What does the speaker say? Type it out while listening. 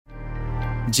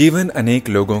जीवन अनेक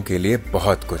लोगों के लिए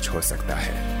बहुत कुछ हो सकता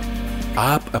है।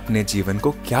 आप अपने जीवन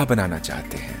को क्या बनाना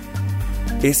चाहते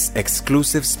हैं? इस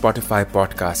एक्सक्लूसिव स्पॉटिफाई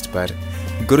पॉडकास्ट पर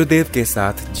गुरुदेव के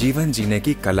साथ जीवन जीने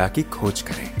की कला की खोज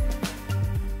करें।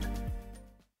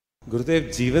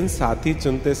 गुरुदेव, जीवन साथी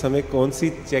चुनते समय कौन सी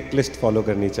चेकलिस्ट फॉलो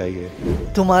करनी चाहिए?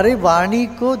 तुम्हारी वाणी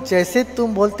को जैसे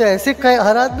तुम बोलते हो ऐसे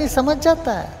हर आदमी समझ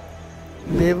जाता है।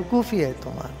 बेवकूफ़ी है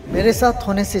तुम्हारा। मेरे साथ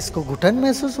होने से इसको घुटन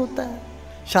महसूस होता है।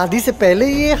 शादी से पहले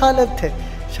ये हालत है,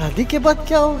 शादी के बाद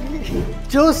क्या होगी?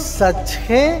 जो सच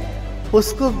है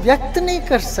उसको व्यक्त नहीं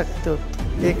कर सकते हो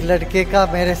तुम। एक लड़के का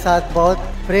मेरे साथ बहुत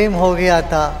प्रेम हो गया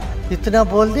था, इतना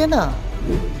बोल दिया ना,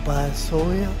 बस हो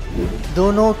गया।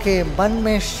 दोनों के मन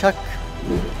में शक,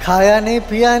 खाया नहीं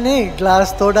पिया नहीं,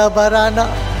 ग्लास तोड़ा बराना।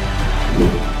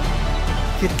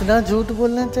 कितना झूठ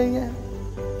बोलना चाहिए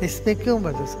इसमें? क्यों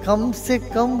बदस? कम से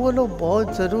कम बोलो,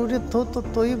 बहुत ज़रूरत हो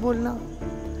तो ही बोलना,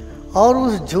 और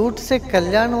उस झूठ से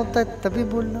कल्याण होता है तभी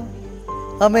बोलना।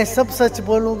 अब मैं सब सच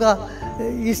बोलूँगा,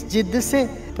 इस जिद से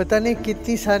पता नहीं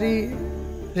कितनी सारी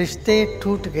रिश्ते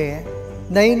टूट गए हैं।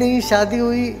 नई नई शादी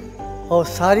हुई और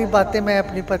सारी बातें मैं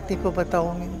अपनी पत्नी को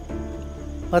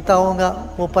बताऊंगा।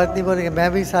 वो पत्नी बोलेगी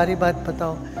मैं भी सारी बात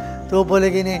बताऊं, तो वो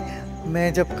बोलेगी नहीं,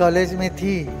 मैं जब कॉलेज में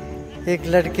थी एक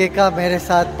लड़के का मेरे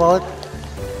साथ बहुत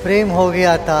प्रेम हो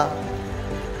गया था,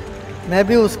 मैं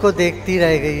भी उसको देखती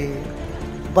रह गई,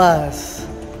 बस।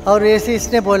 और ऐसे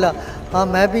इसने बोला, हाँ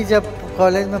मैं भी जब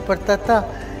कॉलेज में पढ़ता था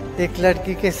एक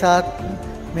लड़की के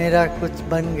साथ मेरा कुछ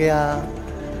बन गया,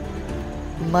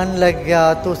 मन लग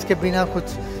गया, तो उसके बिना कुछ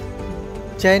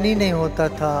चैन ही नहीं होता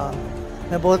था,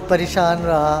 मैं बहुत परेशान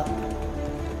रहा।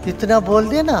 इतना बोल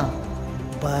दिया ना,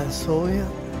 बस हो गया।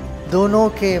 दोनों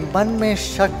के मन में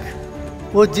शक,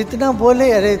 वो जितना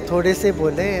बोले, अरे थोड़े से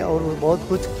बोले और वो बहुत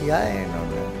कुछ किया है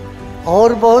इन्होंने,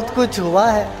 और बहुत कुछ हुआ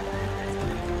है,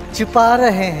 छिपा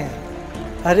रहे हैं।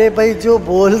 अरे भाई, जो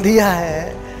बोल दिया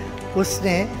है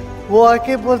उसने, वो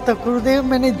आके बोलता गुरुदेव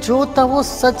मैंने जो था वो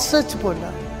सच सच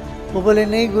बोला। वो बोले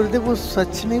नहीं गुरुदेव, वो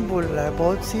सच नहीं बोल रहा है,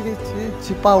 बहुत सीधे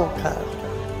छिपा उठा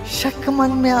है। शक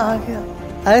मन में आ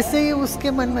गया। ऐसे ही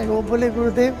उसके मन में, वो बोले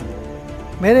गुरुदेव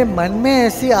मेरे मन में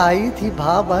ऐसी आई थी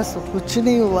भाव, बस कुछ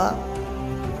नहीं हुआ,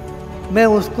 मैं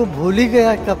उसको भूल ही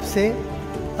गया कब से।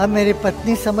 अब मेरी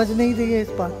पत्नी समझ नहीं रही है इस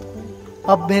बात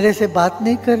को, अब मेरे से बात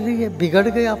नहीं कर रही है, बिगड़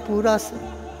गया पूरा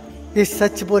से। इस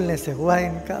सच बोलने से हुआ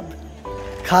इनका।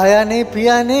 खाया नहीं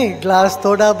पिया नहीं, ग्लास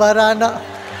तोड़ा बराना,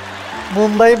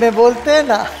 मुंबई में बोलते हैं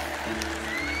ना।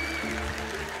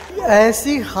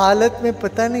 ऐसी हालत में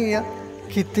पता नहीं है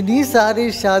कितनी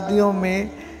सारी शादियों में,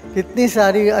 कितनी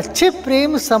सारी अच्छे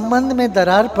प्रेम संबंध में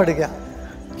दरार पड़ गया।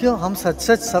 क्यों? हम सच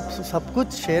सच सब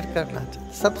कुछ शेयर करना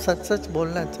चाहते, सब सच सच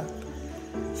बोलना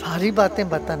चाहते, सारी बातें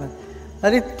बताना।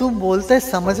 अरे तुम बोलते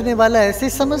समझने वाला ऐसे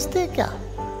समझते क्या?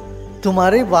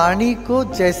 तुम्हारी वाणी को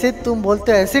जैसे तुम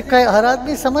बोलते ऐसे हर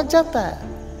आदमी समझ जाता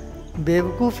है।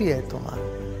 बेवकूफ़ी है तुम्हारा।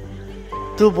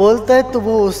 तू बोलता है तो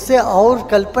वो उससे और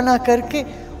कल्पना करके,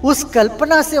 उस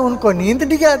कल्पना से उनको नींद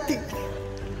नहीं आती।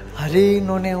 अरे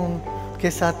इन्होंने उनके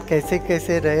साथ कैसे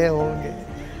कैसे रहे होंगे,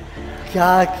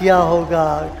 क्या किया होगा,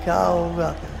 क्या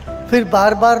होगा। फिर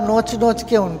बार बार नोच नोच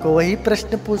के उनको वही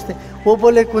प्रश्न पूछते। वो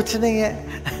बोले कुछ नहीं है,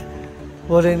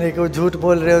 बोले नहीं को झूठ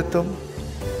बोल रहे हो तुम।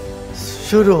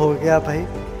 शुरू हो गया भाई।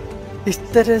 इस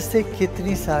तरह से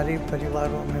कितनी सारी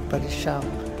परिवारों में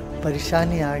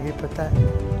परेशानी आ गई। पता है,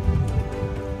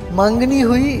 मंगनी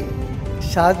हुई,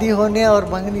 शादी होने और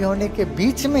मंगनी होने के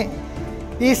बीच में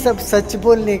ये सब सच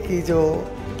बोलने की जो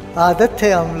आदत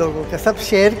है हम लोगों का, सब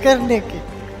शेयर करने की,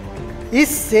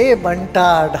 इससे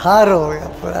बंटा ढार हो गया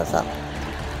पूरा सा।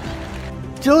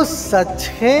 जो सच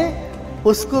है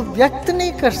उसको व्यक्त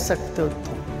नहीं कर सकते हो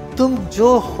तुम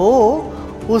जो हो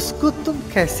उसको तुम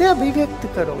कैसे अभिव्यक्त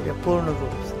करोगे? पूर्ण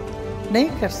रूप से नहीं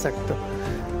कर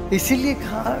सकते। इसीलिए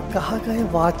कहा गया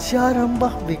वाच्यारंभ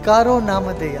विकारो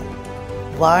नामधेय।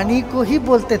 वाणी को ही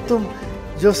बोलते, तुम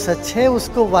जो सच है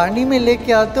उसको वाणी में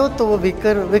लेके आते हो तो वो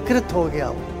विकृत हो गया,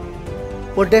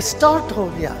 वो डिस्टॉर्ट हो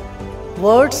गया।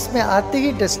 वर्ड्स में आते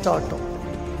ही डिस्टॉर्ट हो।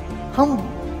 हम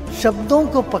शब्दों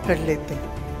को पकड़ लेते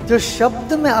हैं, जो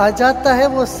शब्द में आ जाता है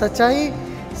वो सच्चाई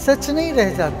सच नहीं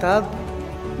रह जाता,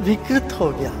 विकृत हो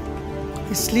गया।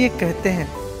 इसलिए कहते हैं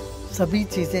सभी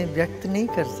चीज़ें व्यक्त नहीं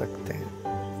कर सकते हैं।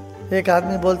 एक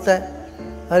आदमी बोलता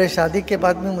है अरे शादी के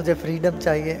बाद में मुझे फ्रीडम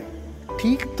चाहिए।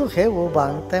 ठीक तो है, वो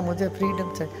मांगता है मुझे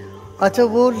फ्रीडम चाहिए। अच्छा,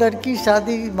 वो लड़की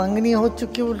शादी मंगनी हो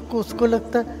चुकी, उसको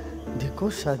लगता है देखो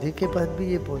शादी के बाद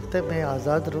भी ये बोलता है मैं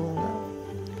आज़ाद रहूँगा,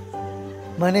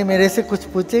 मैंने मेरे से कुछ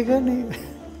पूछेगा नहीं,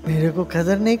 मेरे को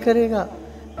कदर नहीं करेगा,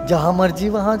 जहाँ मर्जी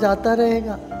वहाँ जाता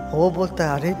रहेगा। वो बोलता है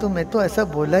अरे तो मैं तो ऐसा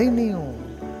बोला ही नहीं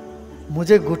हूँ,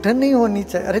 मुझे घुटन नहीं होनी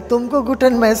चाहिए। अरे तुमको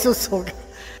घुटन महसूस होगा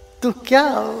तो क्या,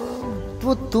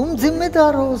 वो तुम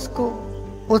जिम्मेदार हो उसको।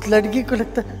 उस लड़की को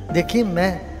लगता है देखिए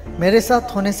मेरे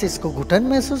साथ होने से इसको घुटन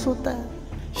महसूस होता है।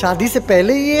 शादी से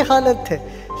पहले ये हालत है,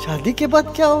 शादी के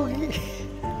बाद क्या होगी?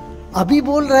 अभी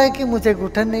बोल रहा है कि मुझे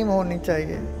घुटन नहीं होनी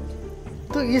चाहिए।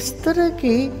 तो इस तरह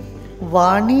की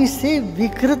वाणी से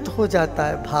विकृत हो जाता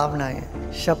है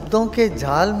भावनाएं। शब्दों के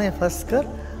जाल में फंसकर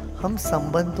हम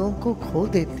संबंधों को खो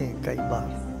देते हैं कई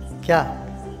बार। क्या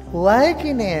हुआ है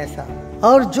कि नहीं ऐसा?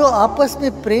 और जो आपस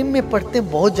में प्रेम में पड़ते हैं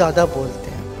बहुत ज्यादा बोलते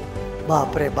हैं,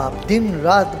 बाप रे बाप, दिन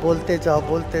रात बोलते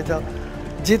जाओ।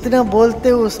 जितना बोलते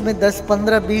हो उसमें 10,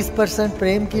 15, 20%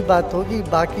 प्रेम की बात होगी,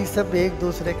 बाकी सब एक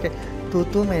दूसरे के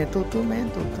तू में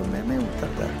उतर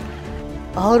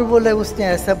जाता। और बोला उसने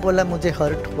ऐसा बोला मुझे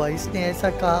हर्ट हुआ, इसने ऐसा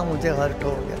कहा मुझे हर्ट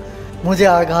हो गया, मुझे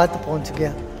आघात पहुंच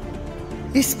गया,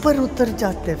 इस पर उतर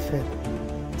जाते। फिर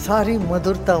सारी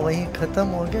मधुरता वहीं खत्म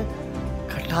हो गया,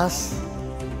 खटास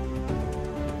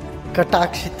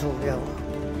कटाक्षित हो गया। वो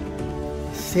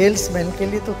सेल्समैन के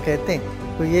लिए तो कहते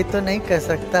हैं, तो ये तो नहीं कह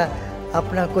सकता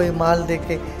अपना कोई माल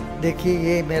देके देखिए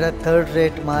ये मेरा 3rd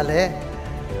रेट माल है,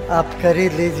 आप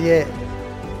खरीद लीजिए,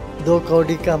 2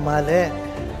 कौड़ी का माल है,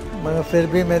 मगर फिर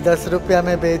भी मैं 10 रुपया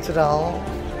में बेच रहा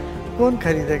हूँ। कौन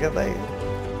खरीदेगा भाई?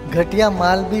 घटिया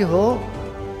माल भी हो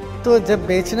तो जब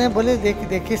बेचना है बोले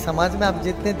देखिए समाज में आप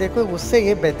जितने देखो उससे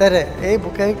ये बेहतर है, ये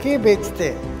कह के बेचते।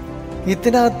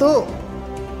 इतना तो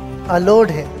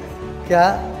अलोड है क्या?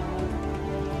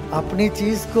 अपनी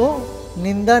चीज को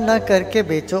निंदा ना करके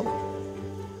बेचो।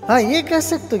 हाँ ये कह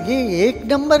सकते हो ये 1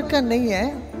 नंबर का नहीं है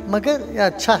मगर ये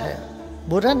अच्छा है,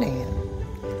 बुरा नहीं है,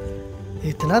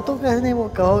 इतना तो कहने वो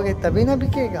कहोगे तभी ना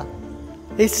बिकेगा।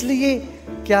 इसलिए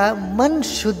क्या मन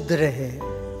शुद्ध रहे,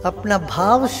 अपना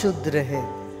भाव शुद्ध रहे,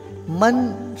 मन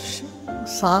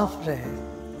साफ रहे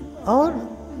और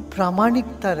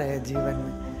प्रामाणिकता रहे जीवन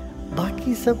में,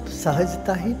 बाकी सब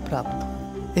सहजता ही प्राप्त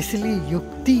हो। इसलिए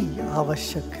युक्ति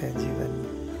आवश्यक है जीवन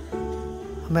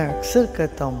में। मैं अक्सर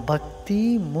कहता हूँ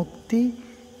भक्ति, मुक्ति,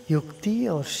 युक्ति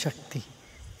और शक्ति,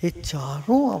 ये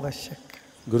चारों आवश्यक है।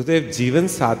 गुरुदेव, जीवन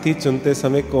साथी चुनते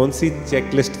समय कौन सी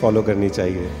चेकलिस्ट फॉलो करनी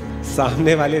चाहिए?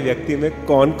 सामने वाले व्यक्ति में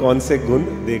कौन कौन से गुण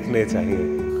देखने चाहिए?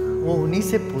 वो उन्हीं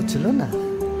से पूछ लो ना,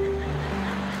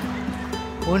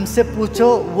 उनसे पूछो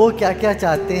वो क्या क्या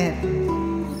चाहते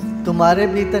हैं, तुम्हारे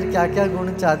भीतर क्या क्या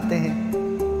गुण चाहते हैं,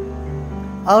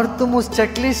 और तुम उस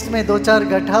चेकलिस्ट में 2-4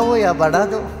 घटाओ या बढ़ा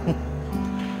दो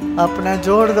अपना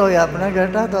जोड़ दो या अपना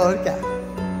घटा दो, और क्या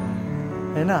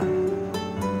है ना।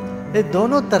 ये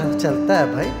दोनों तरफ चलता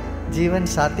है भाई। जीवन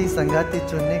साथी संगाती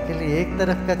चुनने के लिए एक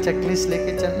तरफ का चेकलिस्ट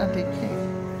लेके चलना ठीक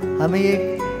नहीं। हमें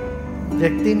एक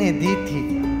व्यक्ति ने दी थी,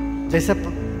 जैसे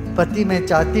पति मैं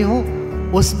चाहती हूँ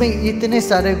उसमें इतने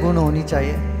सारे गुण होनी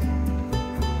चाहिए,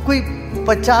 कोई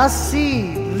 85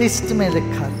 लिस्ट में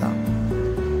लिखा था।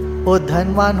 वो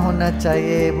धनवान होना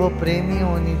चाहिए, वो प्रेमी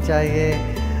होनी चाहिए,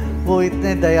 वो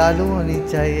इतने दयालु होनी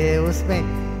चाहिए,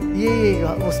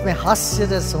 उसमें हास्य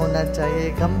रस होना चाहिए,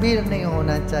 गंभीर नहीं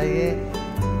होना चाहिए,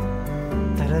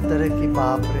 तरह तरह की,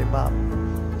 बाप रे बाप।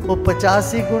 वो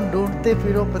 85 गुण ढूंढते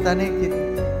फिरो, पता नहीं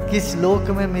किस लोक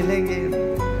में मिलेंगे।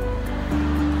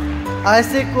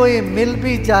 ऐसे कोई मिल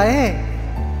भी जाए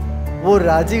वो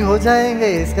राजी हो जाएंगे,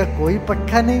 इसका कोई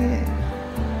पक्का नहीं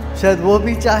है। शायद वो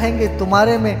भी चाहेंगे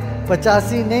तुम्हारे में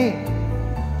 85 नहीं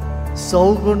 100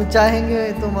 गुण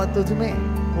चाहेंगे तुझ में,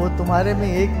 वो तुम्हारे में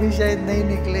एक भी शायद नहीं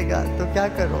निकलेगा, तो क्या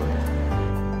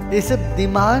करोगे? ये सब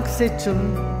दिमाग से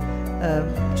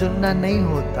चुनना नहीं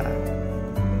होता,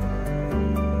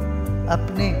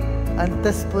 अपने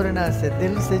अंतस्फुरणा से,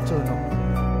 दिल से चुनो।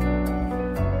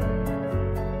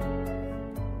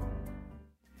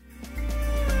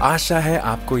 आशा है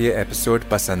आपको ये एपिसोड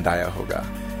पसंद आया होगा।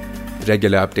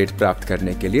 रेगुलर अपडेट प्राप्त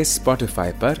करने के लिए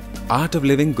Spotify पर आर्ट ऑफ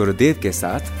लिविंग गुरुदेव के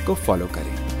साथ को फॉलो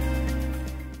करें।